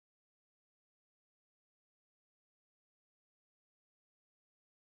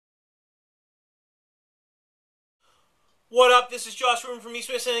What up? This is Josh Rubin from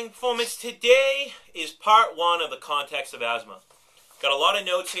Respiration Performance. Today is part one of the context of asthma. Got a lot of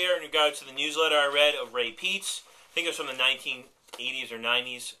notes here in regards to the newsletter I read of Ray Peat's. I think it was from the 1980s or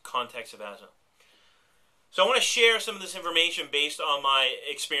 90s, context of asthma. So I want to share some of this information based on my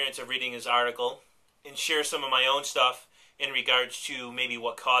experience of reading his article and share some of my own stuff in regards to maybe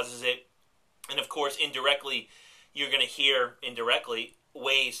what causes it. And of course, indirectly, you're going to hear indirectly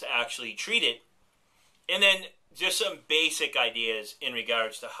ways to actually treat it. And then just some basic ideas in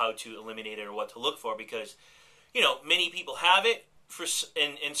regards to how to eliminate it or what to look for, because, you know, many people have it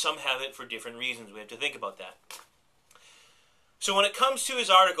and some have it for different reasons. We have to think about that. So when it comes to his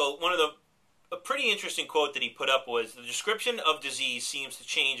article, a pretty interesting quote that he put up was, "The description of disease seems to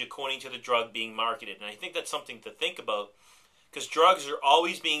change according to the drug being marketed." And I think that's something to think about, because drugs are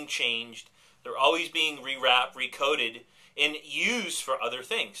always being changed. They're always being rewrapped, recoded, and used for other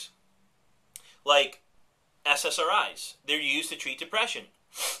things. Like SSRIs. They're used to treat depression.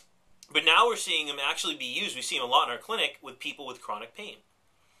 But now we're seeing them actually be used. We see them a lot in our clinic with people with chronic pain.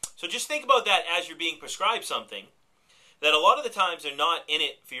 So just think about that as you're being prescribed something, that a lot of the times they're not in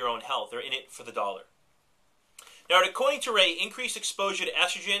it for your own health. They're in it for the dollar. Now, according to Ray, increased exposure to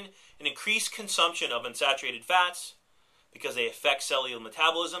estrogen and increased consumption of unsaturated fats because they affect cellular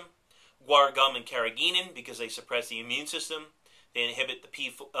metabolism, guar gum and carrageenan because they suppress the immune system. They inhibit the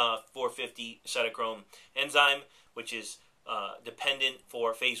P450 cytochrome enzyme, which is dependent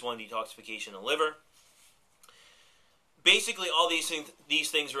for phase 1 detoxification in the liver. Basically, all these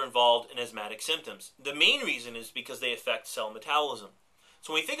things are involved in asthmatic symptoms. The main reason is because they affect cell metabolism.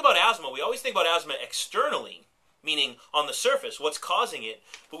 So when we think about asthma, we always think about asthma externally, meaning on the surface, what's causing it.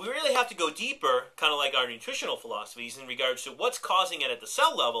 But we really have to go deeper, kind of like our nutritional philosophies, in regards to what's causing it at the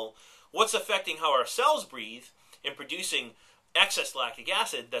cell level, what's affecting how our cells breathe, and producing excess lactic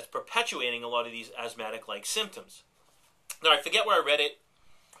acid that's perpetuating a lot of these asthmatic-like symptoms. Now, I forget where I read it,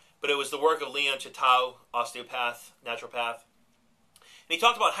 but it was the work of Leon Chitau, osteopath, naturopath. And he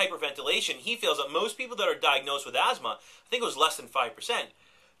talked about hyperventilation. He feels that most people that are diagnosed with asthma, I think it was less than 5%,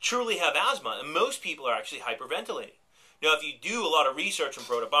 truly have asthma, and most people are actually hyperventilating. Now, if you do a lot of research on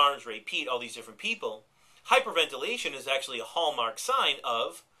Broda Barnes, Ray Peat, all these different people, hyperventilation is actually a hallmark sign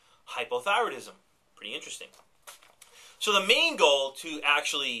of hypothyroidism. Pretty interesting. So the main goal to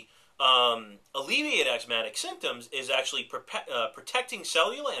actually alleviate asthmatic symptoms is actually protecting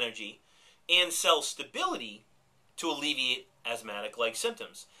cellular energy and cell stability to alleviate asthmatic-like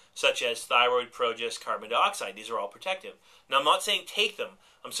symptoms, such as thyroid, progesterone, carbon dioxide. These are all protective. Now, I'm not saying take them.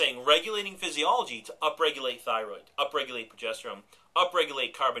 I'm saying regulating physiology to upregulate thyroid, upregulate progesterone,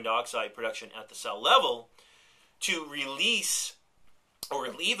 upregulate carbon dioxide production at the cell level to release or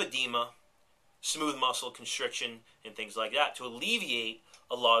relieve edema, smooth muscle constriction, and things like that, to alleviate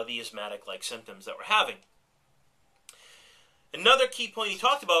a lot of the asthmatic-like symptoms that we're having. Another key point he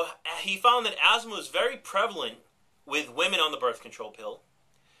talked about, he found that asthma was very prevalent with women on the birth control pill,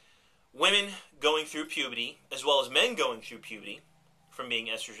 women going through puberty, as well as men going through puberty from being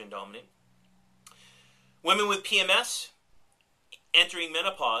estrogen dominant, women with PMS, entering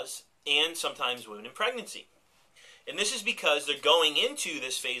menopause, and sometimes women in pregnancy. And this is because they're going into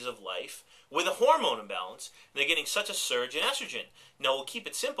this phase of life with a hormone imbalance, and they're getting such a surge in estrogen. Now, we'll keep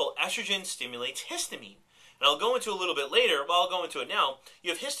it simple. Estrogen stimulates histamine. And I'll go into a little bit later, but I'll go into it now. You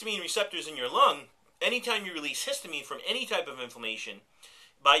have histamine receptors in your lung. Anytime you release histamine from any type of inflammation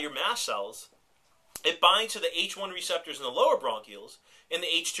by your mast cells, it binds to the H1 receptors in the lower bronchioles and the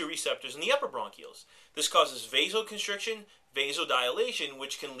H2 receptors in the upper bronchioles. This causes vasoconstriction, vasodilation,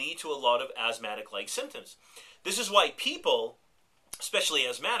 which can lead to a lot of asthmatic-like symptoms. This is why people, especially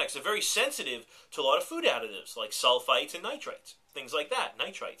asthmatics, are very sensitive to a lot of food additives like sulfites and nitrites, things like that,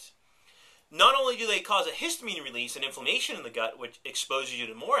 nitrites. Not only do they cause a histamine release and inflammation in the gut, which exposes you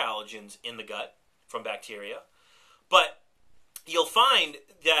to more allergens in the gut from bacteria, but you'll find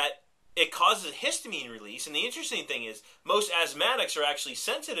that it causes a histamine release. And the interesting thing is most asthmatics are actually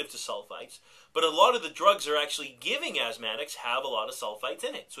sensitive to sulfites, but a lot of the drugs they're actually giving asthmatics have a lot of sulfites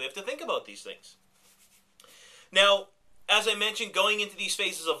in it. So we have to think about these things. Now, as I mentioned, going into these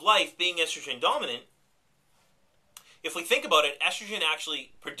phases of life, being estrogen dominant, if we think about it, estrogen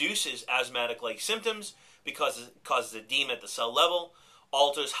actually produces asthmatic-like symptoms because it causes edema at the cell level,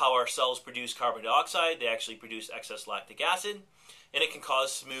 alters how our cells produce carbon dioxide. They actually produce excess lactic acid, and it can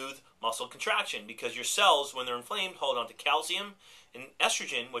cause smooth muscle contraction because your cells, when they're inflamed, hold on to calcium and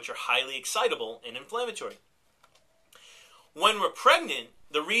estrogen, which are highly excitable and inflammatory. When we're pregnant,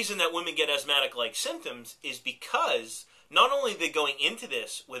 the reason that women get asthmatic-like symptoms is because not only are they going into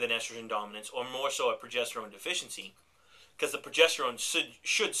this with an estrogen dominance or more so a progesterone deficiency, because the progesterone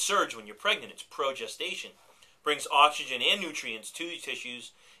should surge when you're pregnant, it's progestation, brings oxygen and nutrients to the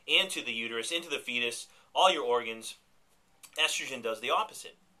tissues and to the uterus, into the fetus, all your organs. Estrogen does the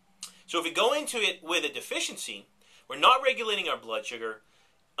opposite. So if we go into it with a deficiency, we're not regulating our blood sugar,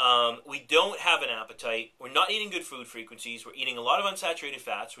 we don't have an appetite, we're not eating good food frequencies, we're eating a lot of unsaturated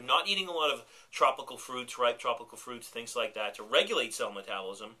fats, we're not eating a lot of tropical fruits, ripe tropical fruits, things like that to regulate cell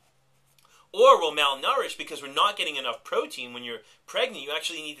metabolism, or we're malnourished because we're not getting enough protein. When you're pregnant, you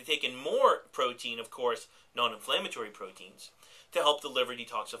actually need to take in more protein, of course, non-inflammatory proteins, to help the liver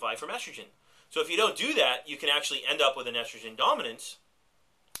detoxify from estrogen. So if you don't do that, you can actually end up with an estrogen dominance,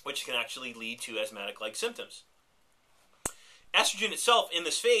 which can actually lead to asthmatic-like symptoms. Estrogen itself in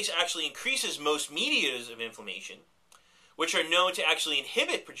this phase actually increases most mediators of inflammation, which are known to actually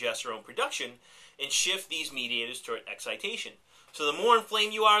inhibit progesterone production and shift these mediators toward excitation. So the more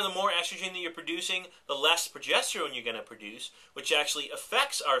inflamed you are, the more estrogen that you're producing, the less progesterone you're going to produce, which actually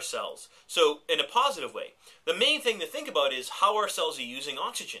affects our cells. So in a positive way. The main thing to think about is how our cells are using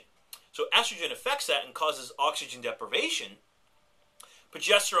oxygen. So estrogen affects that and causes oxygen deprivation.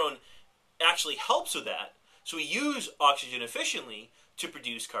 Progesterone actually helps with that. So we use oxygen efficiently to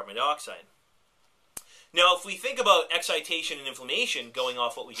produce carbon dioxide. Now, if we think about excitation and inflammation, going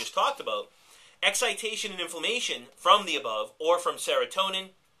off what we just talked about, excitation and inflammation from the above, or from serotonin,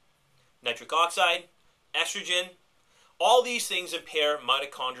 nitric oxide, estrogen, all these things impair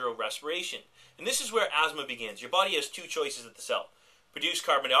mitochondrial respiration. And this is where asthma begins. Your body has two choices at the cell: produce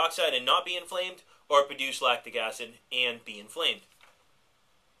carbon dioxide and not be inflamed, or produce lactic acid and be inflamed.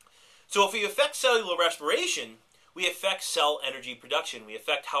 So if we affect cellular respiration, we affect cell energy production. We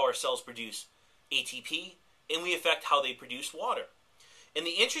affect how our cells produce ATP, and we affect how they produce water. And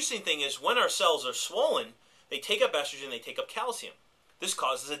the interesting thing is, when our cells are swollen, they take up estrogen, they take up calcium. This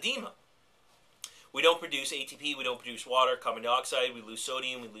causes edema. We don't produce ATP, we don't produce water, carbon dioxide, we lose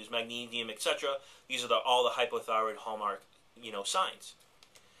sodium, we lose magnesium, etc. These are all the hypothyroid hallmark, signs.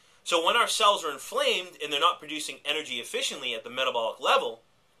 So when our cells are inflamed and they're not producing energy efficiently at the metabolic level,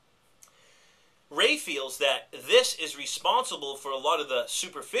 Ray feels that this is responsible for a lot of the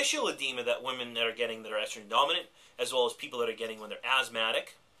superficial edema that women that are getting that are estrogen dominant, as well as people that are getting when they're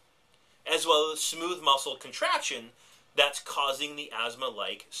asthmatic, as well as smooth muscle contraction that's causing the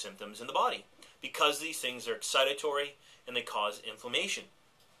asthma-like symptoms in the body, because these things are excitatory and they cause inflammation.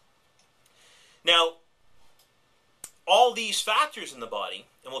 Now, all these factors in the body,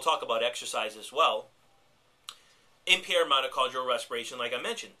 and we'll talk about exercise as well, impair mitochondrial respiration, like I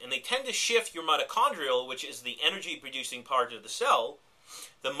mentioned. And they tend to shift your mitochondrial, which is the energy-producing part of the cell,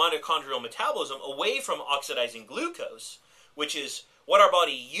 the mitochondrial metabolism, away from oxidizing glucose, which is what our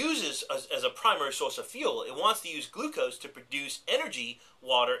body uses as a primary source of fuel. It wants to use glucose to produce energy,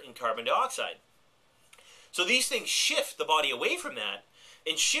 water, and carbon dioxide. So these things shift the body away from that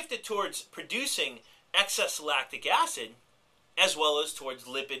and shift it towards producing excess lactic acid, as well as towards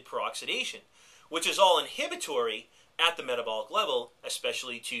lipid peroxidation, which is all inhibitory at the metabolic level,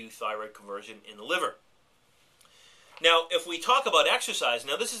 especially to thyroid conversion in the liver. Now, if we talk about exercise,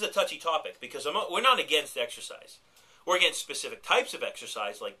 now this is a touchy topic because we're not against exercise. We're against specific types of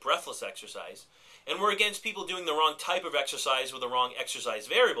exercise, like breathless exercise, and we're against people doing the wrong type of exercise with the wrong exercise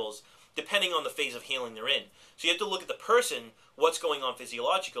variables, depending on the phase of healing they're in. So you have to look at the person, what's going on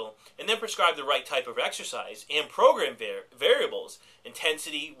physiological, and then prescribe the right type of exercise and program variables,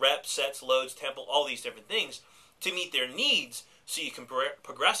 intensity, reps, sets, loads, tempo, all these different things to meet their needs so you can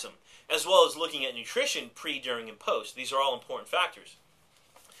progress them, as well as looking at nutrition pre, during, and post. These are all important factors.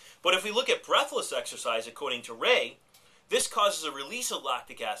 But if we look at breathless exercise, according to Ray, this causes a release of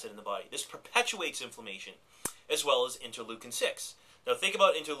lactic acid in the body. This perpetuates inflammation, as well as interleukin-6. Now think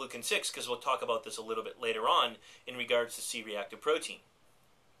about interleukin-6, because we'll talk about this a little bit later on in regards to C-reactive protein.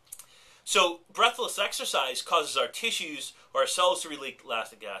 So breathless exercise causes our tissues, or our cells, to release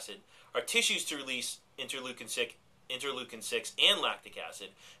lactic acid, our tissues to release interleukin-6 and lactic acid,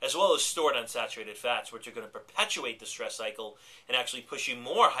 as well as stored unsaturated fats, which are going to perpetuate the stress cycle and actually push you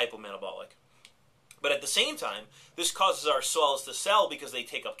more hypometabolic. But at the same time, this causes our cells to cell because they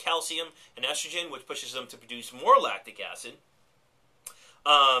take up calcium and estrogen, which pushes them to produce more lactic acid,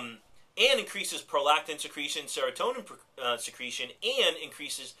 and increases prolactin secretion, serotonin secretion, and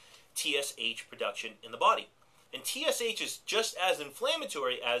increases TSH production in the body. And TSH is just as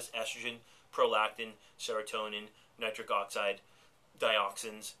inflammatory as estrogen, prolactin, serotonin, nitric oxide,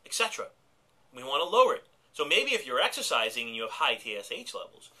 dioxins, etc. We want to lower it. So maybe if you're exercising and you have high TSH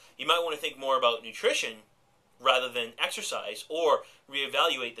levels, you might want to think more about nutrition rather than exercise, or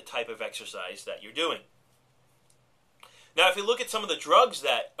reevaluate the type of exercise that you're doing. Now, if you look at some of the drugs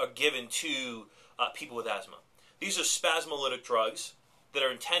that are given to people with asthma, these are spasmolytic drugs that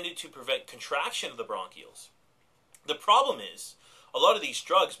are intended to prevent contraction of the bronchioles. The problem is, a lot of these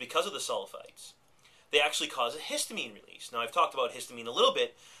drugs, because of the sulfites, they actually cause a histamine release. Now, I've talked about histamine a little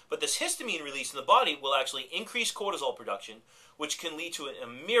bit, but this histamine release in the body will actually increase cortisol production, which can lead to a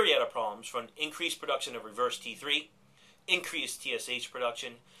myriad of problems, from increased production of reverse T3, increased TSH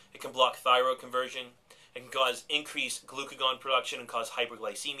production. It can block thyroid conversion. It can cause increased glucagon production and cause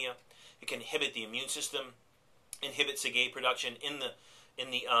hyperglycemia. It can inhibit the immune system, inhibit SIG production in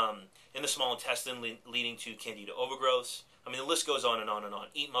the small intestine, leading to candida overgrowths. I mean, the list goes on and on and on.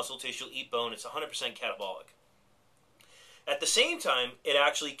 Eat muscle tissue, eat bone. It's 100% catabolic. At the same time, it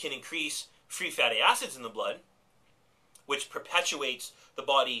actually can increase free fatty acids in the blood, which perpetuates the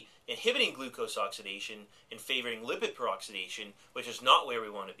body inhibiting glucose oxidation and favoring lipid peroxidation, which is not where we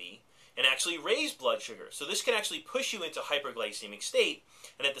want to be, and actually raise blood sugar. So this can actually push you into hyperglycemic state,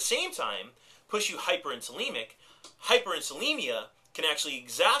 and at the same time, push you hyperinsulinic. Hyperinsulinemia can actually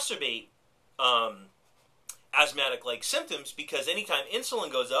exacerbate asthmatic-like symptoms, because anytime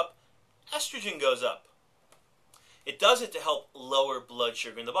insulin goes up, estrogen goes up. It does it to help lower blood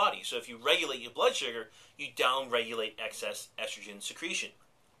sugar in the body. So if you regulate your blood sugar, you downregulate excess estrogen secretion.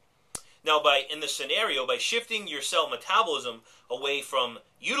 Now, in this scenario, by shifting your cell metabolism away from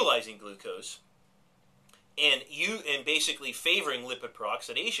utilizing glucose and basically favoring lipid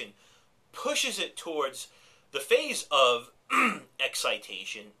peroxidation, pushes it towards the phase of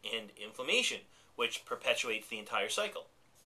excitation and inflammation, which perpetuates the entire cycle.